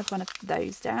could put another one of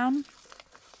those down.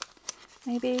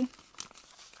 Maybe.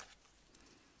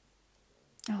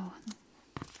 Oh.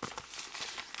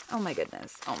 Oh my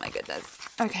goodness. Oh my goodness.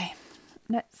 Okay.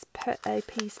 Let's put a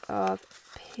piece of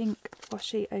pink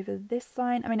washi over this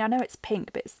line. I mean, I know it's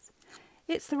pink, but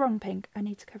it's the wrong pink. I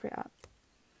need to cover it up.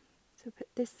 So put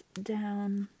this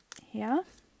down here.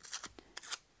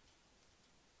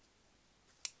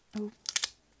 Oh.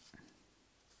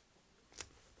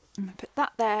 I'm going to put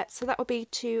that there. So that will be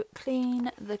to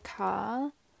clean the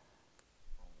car.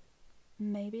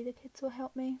 Maybe the kids will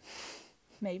help me.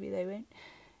 Maybe they won't.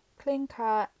 Clean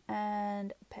car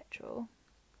and petrol.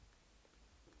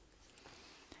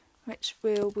 Which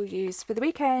we'll use for the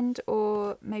weekend,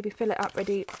 or maybe fill it up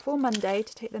ready for Monday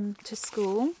to take them to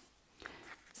school.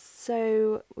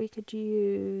 So we could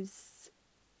use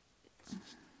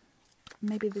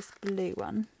maybe this blue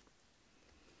one.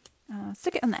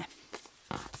 Stick it on there.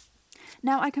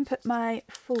 Now I can put my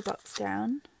full box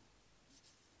down.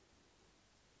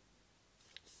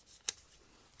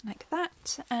 Like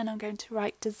that. And I'm going to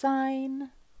write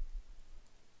design.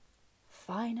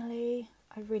 Finally.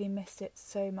 I really missed it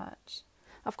so much.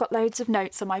 I've got loads of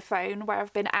notes on my phone where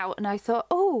I've been out and I thought,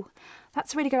 oh,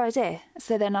 that's a really good idea.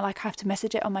 So then I have to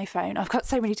message it on my phone. I've got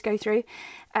so many to go through.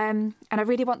 And I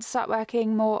really want to start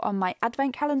working more on my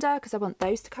advent calendar because I want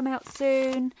those to come out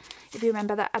soon. If you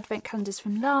remember that advent calendars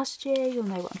from last year, you'll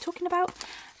know what I'm talking about.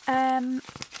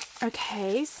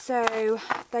 Okay, so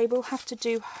they will have to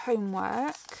do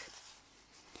homework.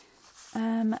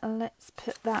 Let's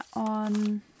put that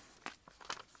on...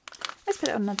 Let's put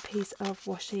it on another piece of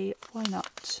washi, why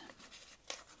not?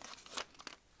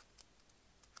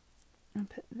 I'll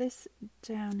put this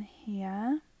down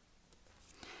here.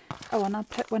 Oh, and I'll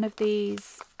put one of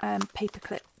these paper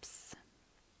clips.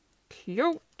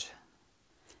 Cute!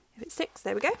 If it sticks,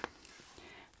 there we go.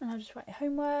 And I'll just write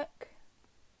homework.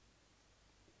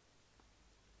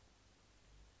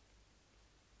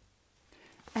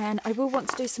 And I will want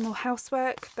to do some more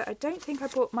housework, but I don't think I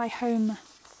bought my home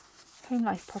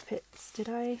life poppets, did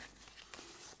I?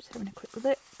 Just having a quick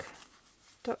look.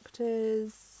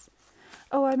 Doctors.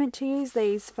 Oh, I meant to use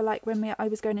these for like when I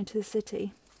was going into the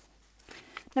city.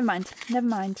 Never mind, never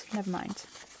mind, never mind.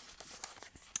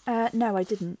 No, I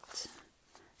didn't.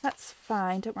 That's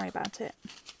fine, don't worry about it.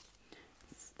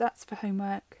 That's for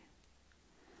homework.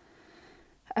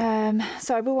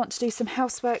 So I will want to do some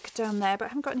housework down there, but I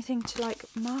haven't got anything to like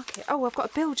mark it. Oh, I've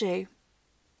got a bill due.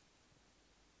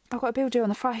 I've got a bill due on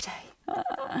the Friday.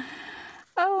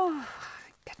 Oh,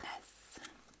 goodness.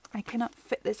 I cannot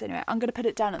fit this anywhere. I'm going to put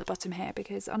it down at the bottom here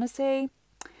because honestly,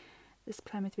 this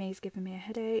plan with me is giving me a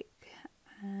headache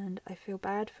and I feel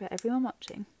bad for everyone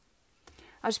watching.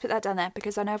 I'll just put that down there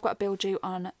because I know I've got a bill due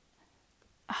on...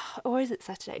 or is it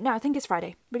Saturday? No, I think it's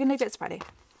Friday. We're going to leave it as Friday.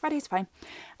 Friday's fine.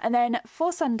 And then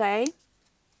for Sunday,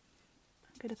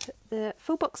 I'm going to put the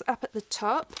full box up at the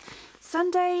top.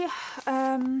 Sunday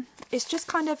is just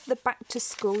kind of the back to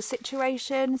school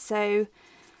situation. So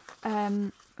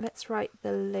let's write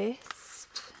the list.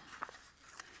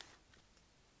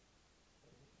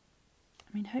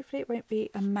 I mean, hopefully it won't be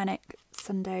a manic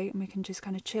Sunday and we can just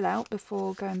kind of chill out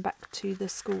before going back to the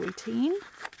school routine.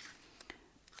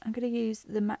 I'm going to use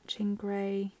the matching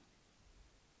grey.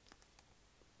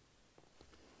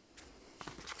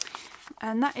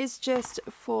 And that is just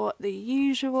for the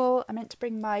usual. I meant to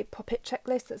bring my Pop-It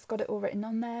checklist that's got it all written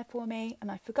on there for me and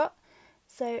I forgot.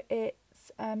 So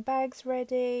it's bags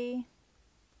ready,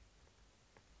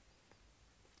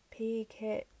 PE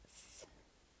kits,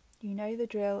 you know the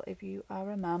drill if you are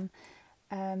a mum,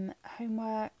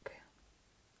 homework,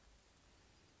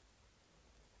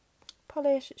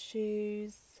 polish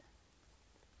shoes,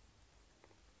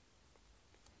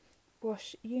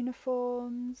 wash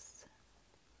uniforms,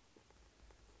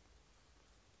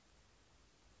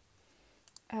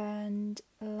 and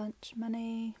lunch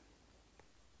money,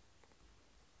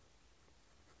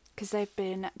 because they've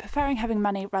been preferring having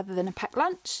money rather than a packed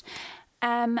lunch.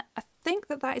 I think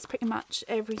that is pretty much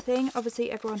everything.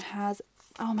 Obviously everyone has,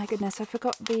 oh my goodness, I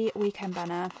forgot the weekend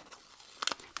banner.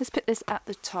 Let's put this at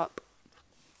the top.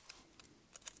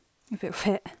 If it'll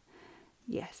fit.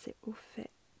 Yes, it will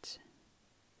fit.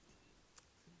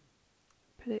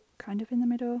 Put it kind of in the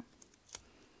middle.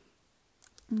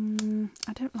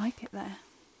 I don't like it there.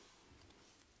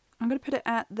 I'm going to put it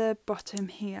at the bottom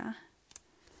here.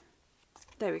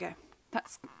 There we go.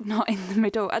 That's not in the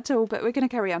middle at all, but we're going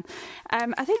to carry on.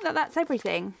 I think that's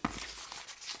everything.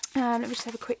 Let me just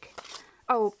have a quick...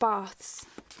 Oh, baths.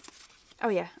 Oh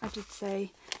yeah, I did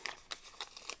say...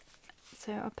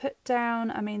 So I'll put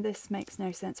down... I mean, this makes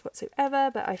no sense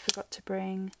whatsoever, but I forgot to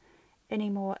bring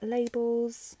any more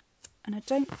labels. And I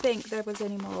don't think there was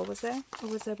any more, was there? Or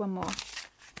was there one more?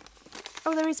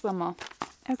 Oh, there is one more.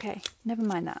 Okay, never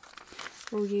mind that.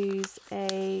 We'll use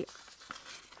a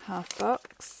half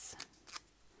box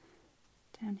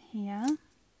down here.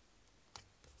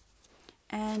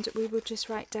 And we will just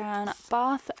write down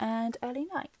bath and early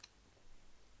night.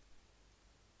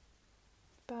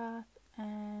 Bath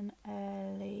and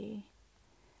early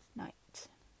night.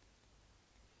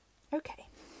 Okay.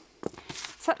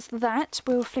 So that's that.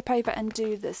 We'll flip over and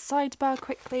do the sidebar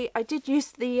quickly. I did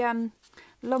use the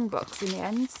long box in the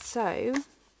end, so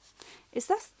is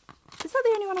that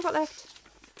the only one I've got left?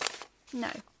 No,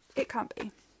 it can't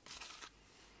be.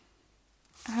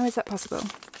 How is that possible?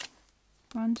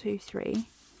 1, 2, 3,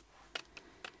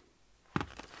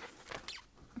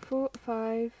 4,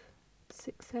 5,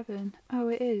 6, 7. Oh,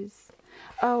 it is.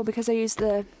 Oh, because I used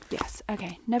the... Yes,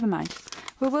 okay, never mind.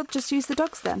 Well, we'll just use the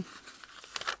dogs then.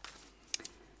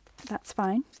 That's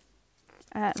fine.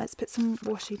 Let's put some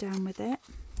washi down with it.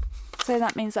 So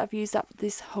that means I've used up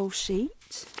this whole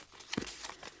sheet.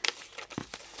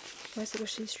 Where's the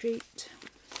washi sheet?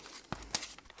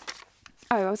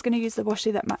 Oh, I was going to use the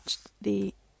washi that matched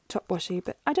the top washi,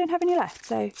 but I don't have any left,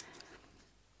 so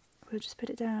we'll just put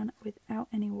it down without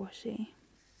any washi.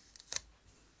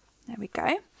 There we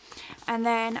go. And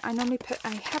then I normally put a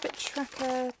habit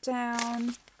tracker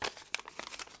down.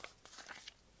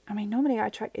 I mean, normally I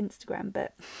track Instagram,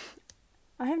 but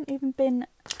I haven't even been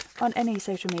on any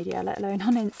social media, let alone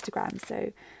on Instagram,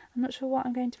 so I'm not sure what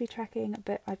I'm going to be tracking,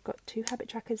 but I've got 2 habit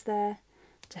trackers there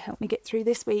to help me get through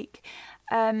this week.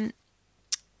 And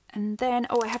then,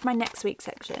 oh, I have my next week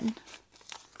section.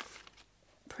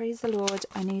 Praise the Lord,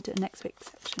 I need a next week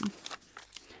section.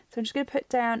 So I'm just going to put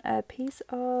down a piece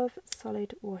of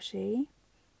solid washi,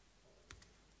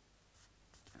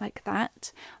 like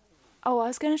that. Oh, I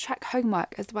was going to track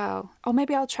homework as well. Or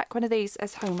maybe I'll track one of these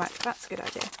as homework. That's a good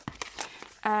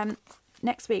idea.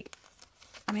 Next week,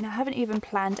 I mean, I haven't even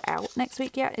planned out next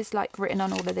week yet. It's like written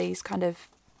on all of these kind of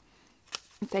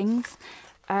things.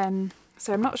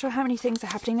 So I'm not sure how many things are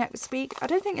happening next week. I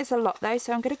don't think it's a lot though,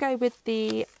 so I'm going to go with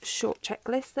the short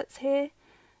checklist that's here.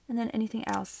 And then anything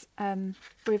else, or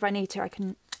if I need to, I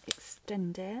can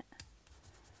extend it.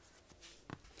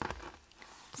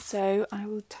 So I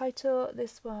will title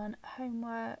this one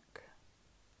Homework,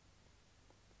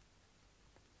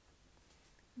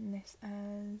 and this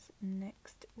as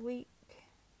Next Week.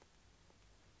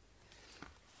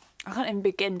 I can't even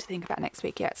begin to think about next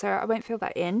week yet, so I won't fill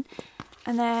that in.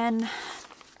 And then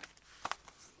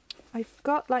I've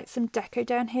got like some deco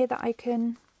down here that I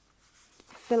can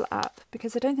fill up,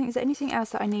 because I don't think there's anything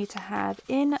else that I need to have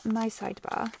in my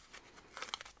sidebar.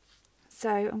 So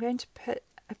I'm going to put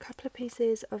a couple of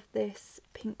pieces of this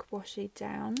pink washi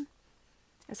down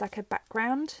as like a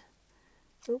background.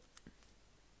 Oop.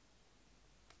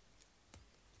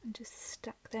 And just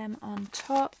stack them on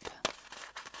top.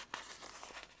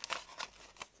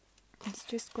 Let's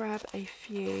just grab a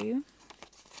few,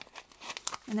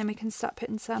 and then we can start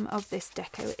putting some of this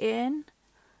deco in,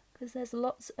 because there's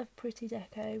lots of pretty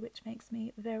deco, which makes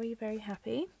me very, very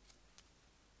happy.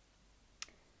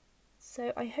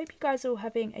 So I hope you guys are all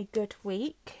having a good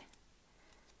week,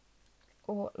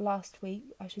 or last week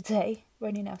I should say. We're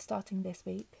only now starting this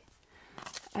week.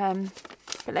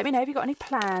 But let me know if you've got any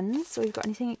plans or you've got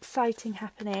anything exciting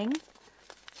happening.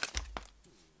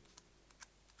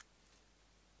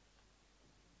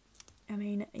 I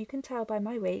mean, you can tell by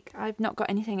my week I've not got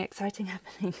anything exciting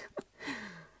happening.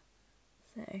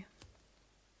 So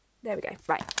there we go.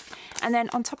 Right, and then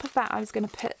on top of that I was going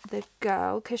to put the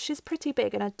girl, because she's pretty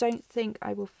big and I don't think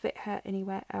I will fit her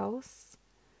anywhere else.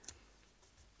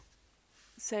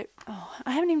 So, oh,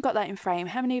 I haven't even got that in frame.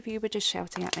 How many of you were just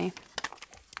shouting at me?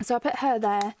 So I put her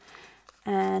there,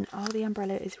 and oh, the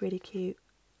umbrella is really cute.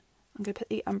 I'm going to put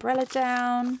the umbrella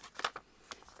down,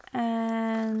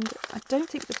 and I don't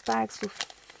think the bags will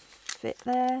fit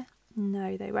there.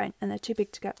 No, they won't, and they're too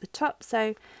big to go up the top,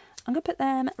 so I'm going to put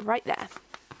them right there.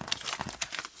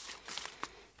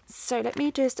 So let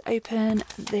me just open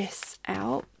this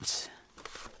out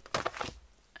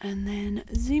and then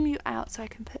zoom you out so I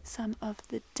can put some of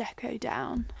the deco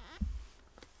down.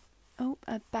 Oh,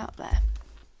 about there.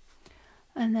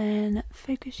 And then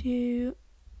focus you.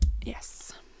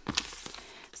 Yes.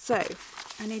 So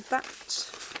I need that.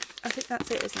 I think that's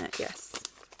it, isn't it? Yes.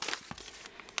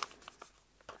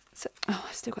 So, oh,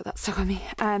 I've still got that stuck on me.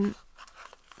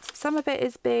 Some of it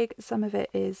is big, some of it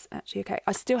is actually okay.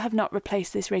 I still have not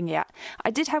replaced this ring yet. I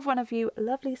did have one of you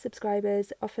lovely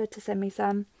subscribers offer to send me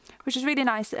some, which is really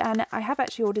nice, and I have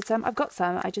actually ordered some. I've got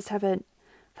some, I just haven't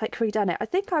like redone it. I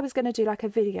think I was going to do like a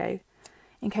video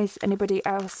in case anybody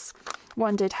else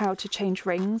wondered how to change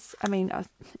rings. I mean,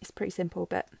 it's pretty simple,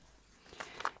 but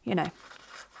you know,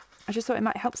 I just thought it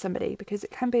might help somebody because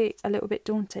it can be a little bit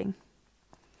daunting.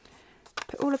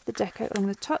 Put all of the deco along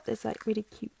the top. There's like really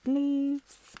cute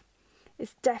leaves.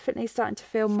 It's definitely starting to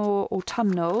feel more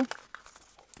autumnal.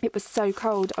 It was so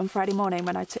cold on Friday morning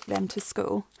when I took them to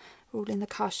school. We're all in the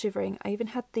car shivering. I even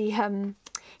had the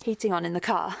heating on in the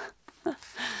car.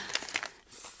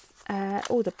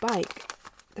 Oh, the bike.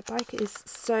 The bike is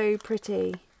so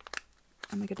pretty.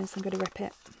 Oh my goodness, I'm going to rip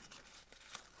it.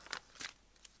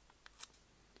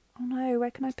 Oh no, where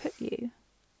can I put you?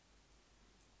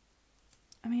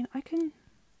 I mean, I can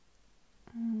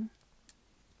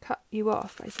cut you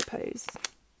off, I suppose.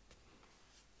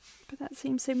 But that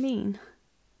seems so mean.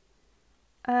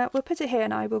 We'll put it here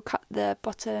and I will cut the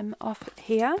bottom off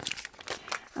here.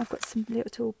 I've got some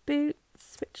little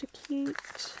boots, which are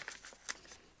cute.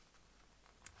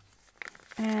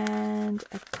 And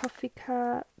a coffee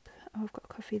cup. Oh, I've got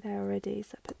coffee there already,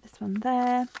 so I put this one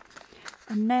there.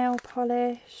 A nail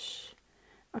polish.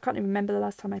 I can't even remember the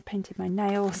last time I painted my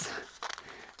nails.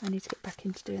 I need to get back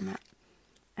into doing that.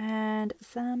 And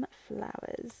some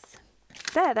flowers.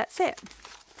 There, that's it.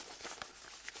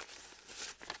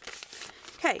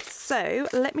 Okay, so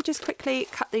let me just quickly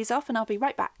cut these off and I'll be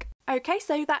right back. Okay,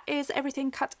 so that is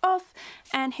everything cut off,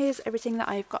 and here's everything that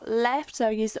I've got left. So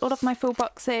I used all of my full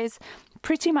boxes,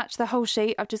 pretty much the whole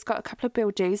sheet. I've just got a couple of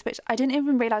build do's, which I didn't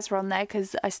even realise were on there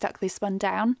because I stuck this one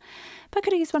down. But I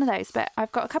could have used one of those, but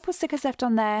I've got a couple of stickers left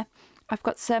on there. I've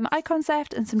got some icons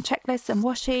left and some checklists and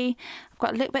washi. I've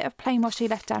got a little bit of plain washi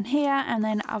left down here, and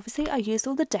then obviously I used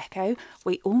all the deco.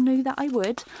 We all knew that I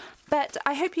would. But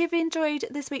I hope you've enjoyed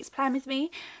this week's plan with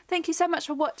me. Thank you so much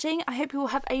for watching. I hope you all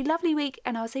have a lovely week,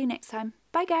 and I'll see you next time.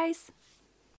 Bye guys.